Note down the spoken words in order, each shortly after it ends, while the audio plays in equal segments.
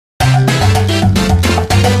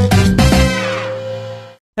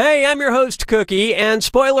Hey, I'm your host, Cookie, and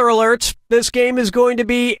spoiler alerts, this game is going to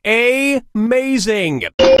be amazing.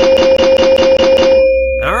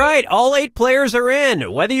 Alright, all 8 players are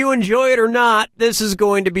in. Whether you enjoy it or not, this is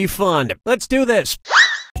going to be fun. Let's do this.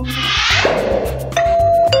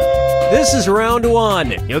 This is round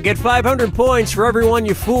 1. You'll get 500 points for everyone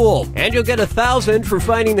you fool, and you'll get 1,000 for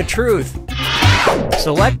finding the truth.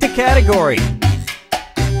 Select a category.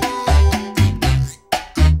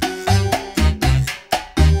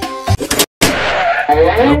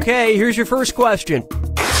 Okay, here's your first question.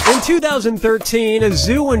 In 2013, a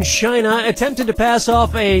zoo in China attempted to pass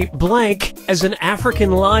off a blank as an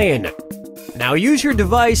African lion. Now use your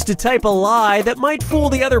device to type a lie that might fool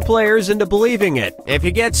the other players into believing it. If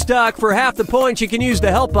you get stuck, for half the points you can use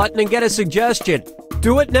the help button and get a suggestion.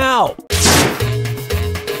 Do it now!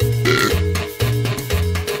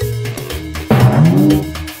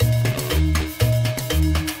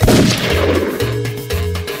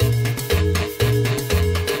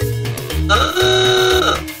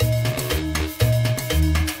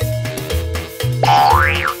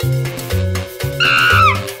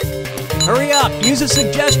 Hurry up! Use a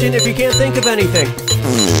suggestion if you can't think of anything.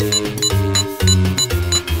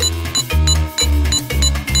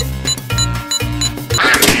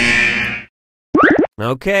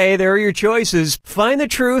 Okay, there are your choices. Find the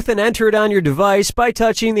truth and enter it on your device by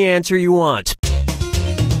touching the answer you want.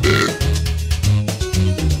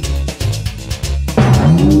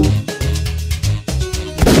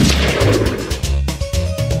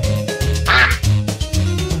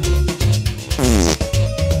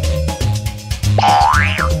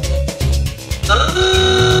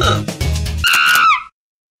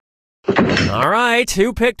 Alright,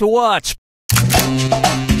 who picked what?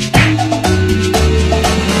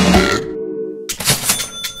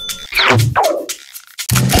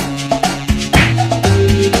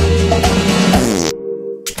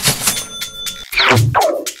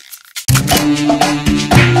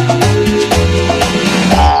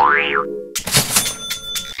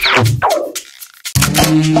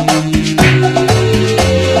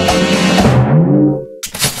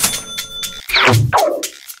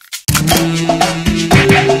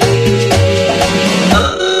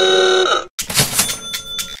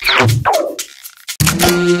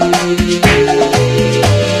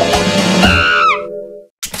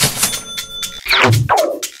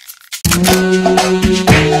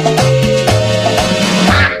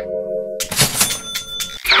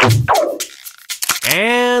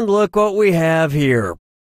 And look what we have here.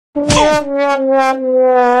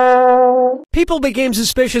 People became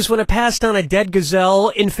suspicious when it passed on a dead gazelle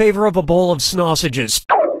in favor of a bowl of sausages.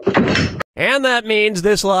 And that means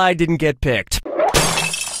this lie didn't get picked.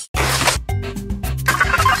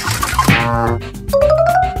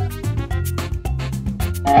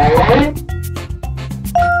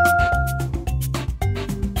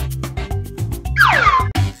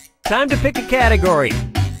 Time to pick a category.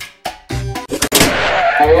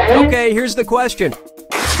 Okay, here's the question.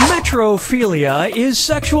 Metrophilia is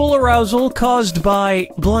sexual arousal caused by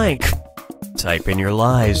blank. Type in your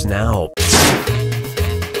lies now.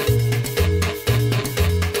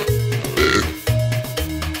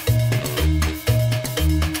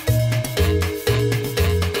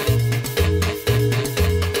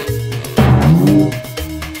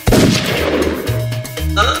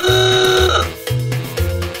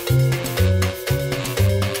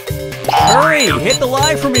 Hurry! Hit the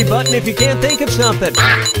lie for me button if you can't think of something.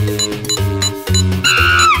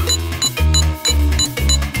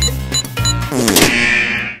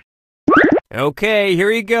 Okay,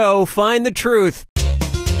 here you go. Find the truth.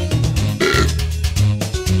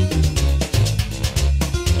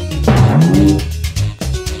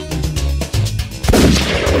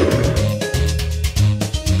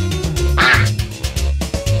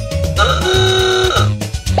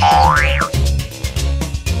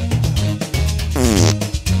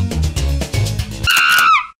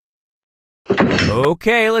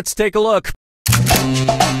 Okay, let's take a look.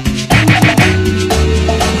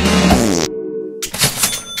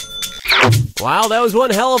 Wow, that was one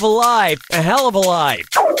hell of a lie. A hell of a lie.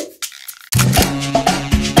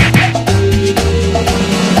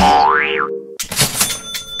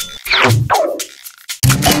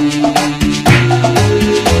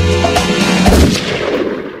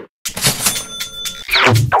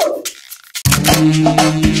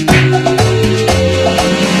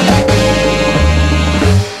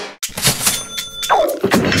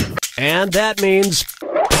 And that means...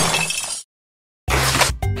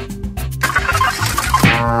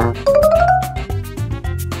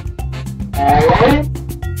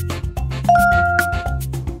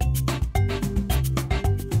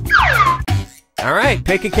 All right. Alright,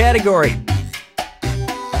 pick a category.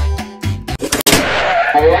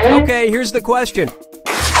 Okay, here's the question.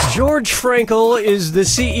 George Frankel is the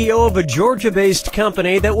CEO of a Georgia-based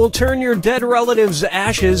company that will turn your dead relative's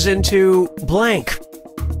ashes into blank.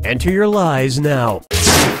 Enter your lies now.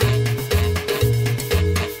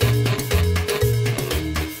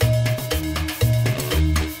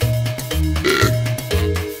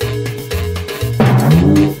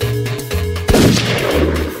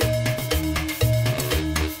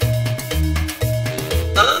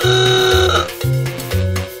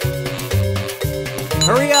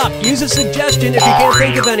 Hurry up! Use a suggestion if you can't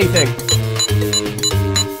think of anything.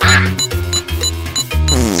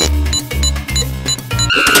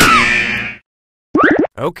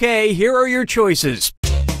 Okay, here are your choices.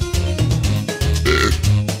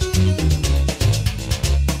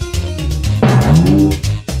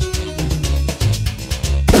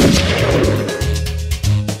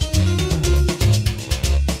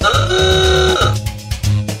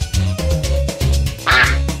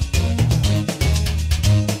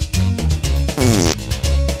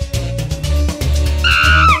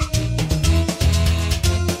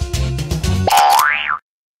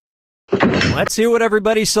 Let's see what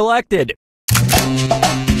everybody selected.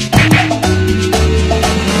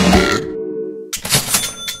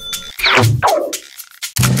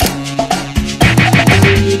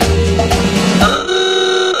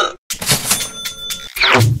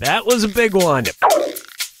 That was a big one.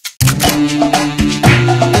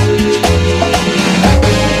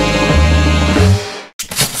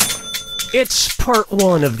 It's part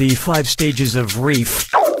 1 of the 5 stages of reef.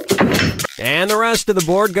 And the rest of the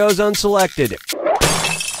board goes unselected.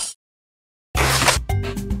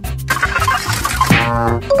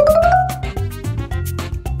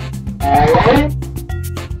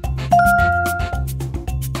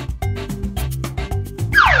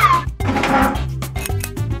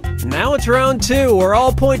 Now it's round 2, where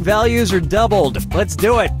all point values are doubled. Let's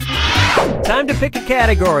do it. Time to pick a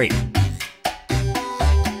category.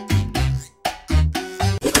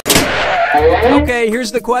 Okay,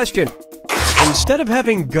 here's the question. Instead of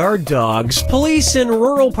having guard dogs, police in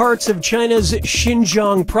rural parts of China's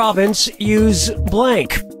Xinjiang province use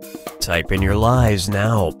blank. Type in your lies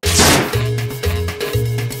now.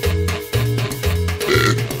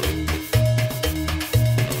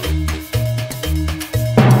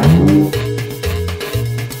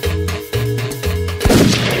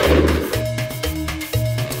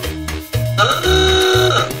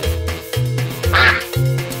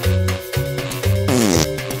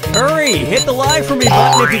 Hurry! Hit the lie for me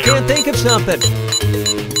button if you can't think of something.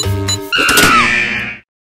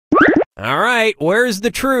 Alright, where's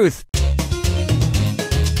the truth?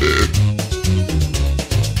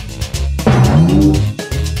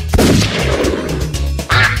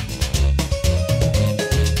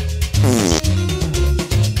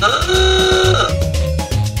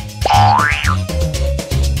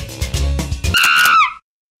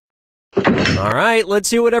 Alright, let's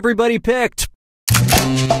see what everybody picked.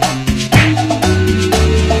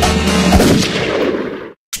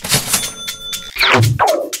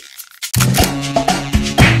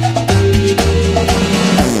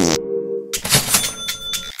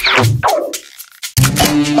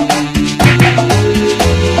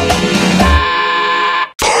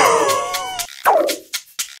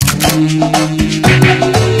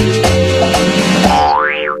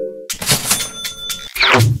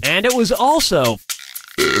 And it was also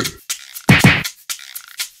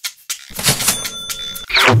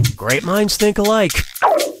great minds think alike.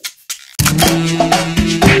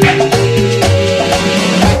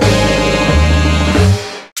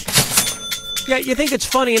 Yeah, you think it's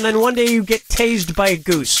funny, and then one day you get tased by a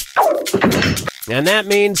goose. And that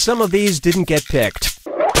means some of these didn't get picked.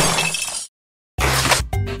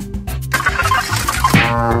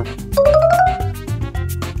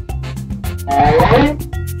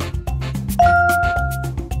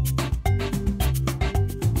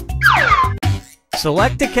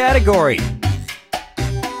 Select a category.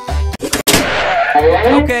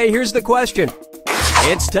 Okay, here's the question.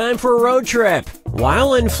 It's time for a road trip.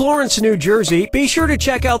 While in Florence, New Jersey, be sure to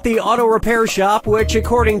check out the auto repair shop, which,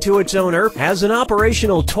 according to its owner, has an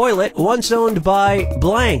operational toilet once owned by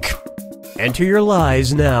blank. Enter your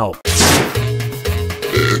lies now.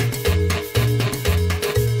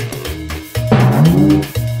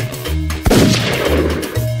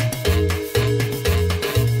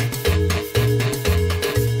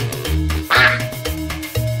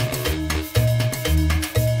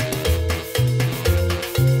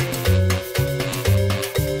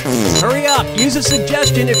 Hurry up! Use a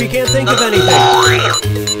suggestion if you can't think of anything.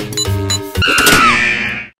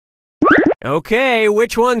 Okay,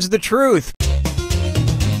 which one's the truth?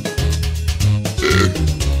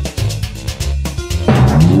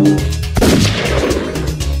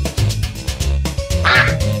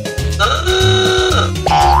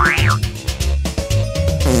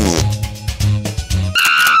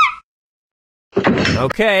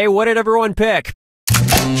 Okay, what did everyone pick?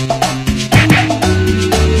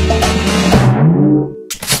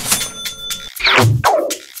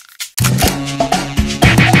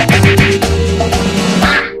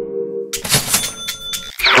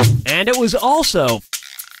 And it was also...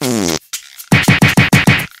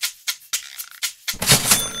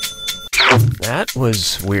 That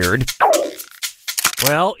was weird.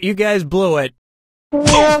 Well, you guys blew it.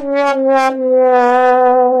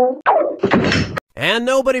 And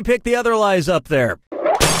nobody picked the other lies up there.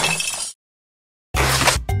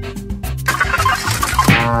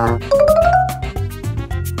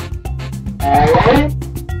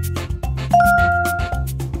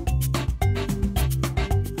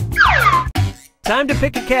 Time to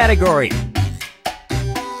pick a category.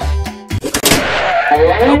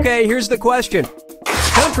 Okay, here's the question.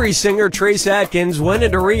 Country singer Trace Atkins went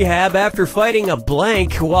into rehab after fighting a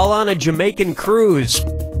blank while on a Jamaican cruise.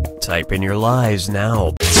 Type in your lies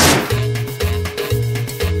now.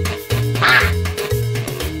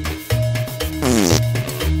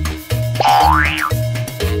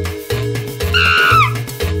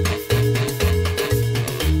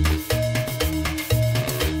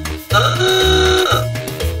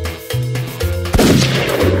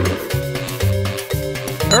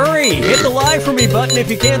 Hurry, hit the lie for me button if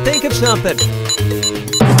you can't think of something.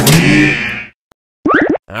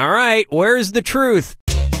 All right, where's the truth?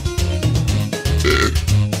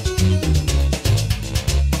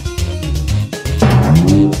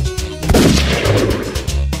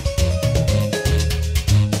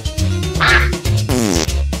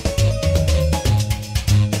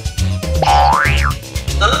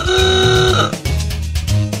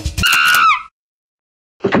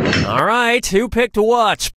 All right, who picked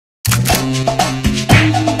what?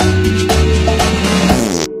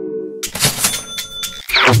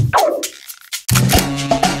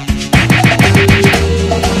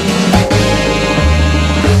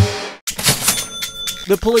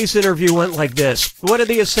 The police interview went like this. What did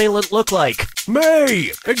the assailant look like?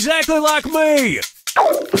 Me! Exactly like me!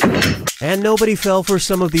 And nobody fell for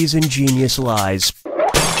some of these ingenious lies.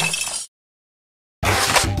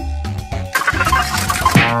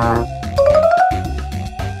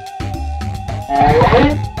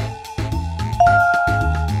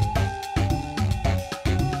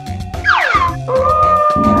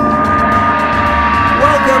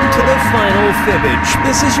 Final Fibbage.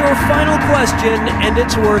 This is your final question, and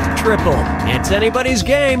it's worth triple. It's anybody's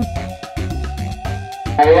game.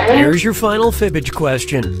 Here's your final Fibbage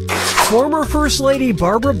question. Former First Lady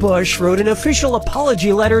Barbara Bush wrote an official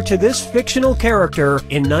apology letter to this fictional character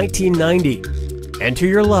in 1990. Enter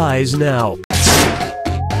your lies now.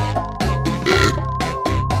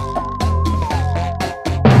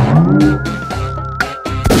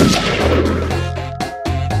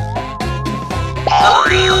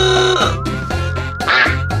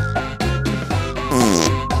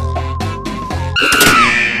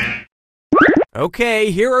 Okay,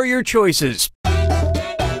 here are your choices.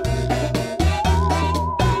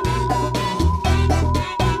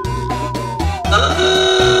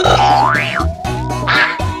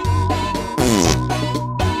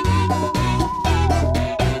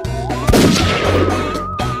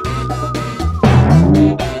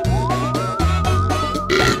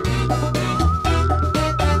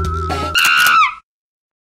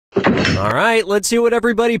 All right, let's see what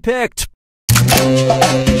everybody picked.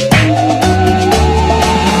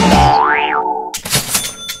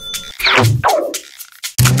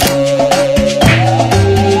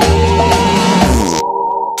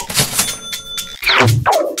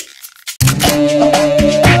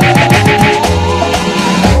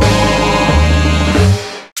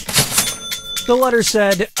 The letter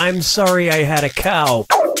said, "I'm sorry I had a cow."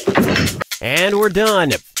 And we're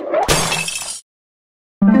done.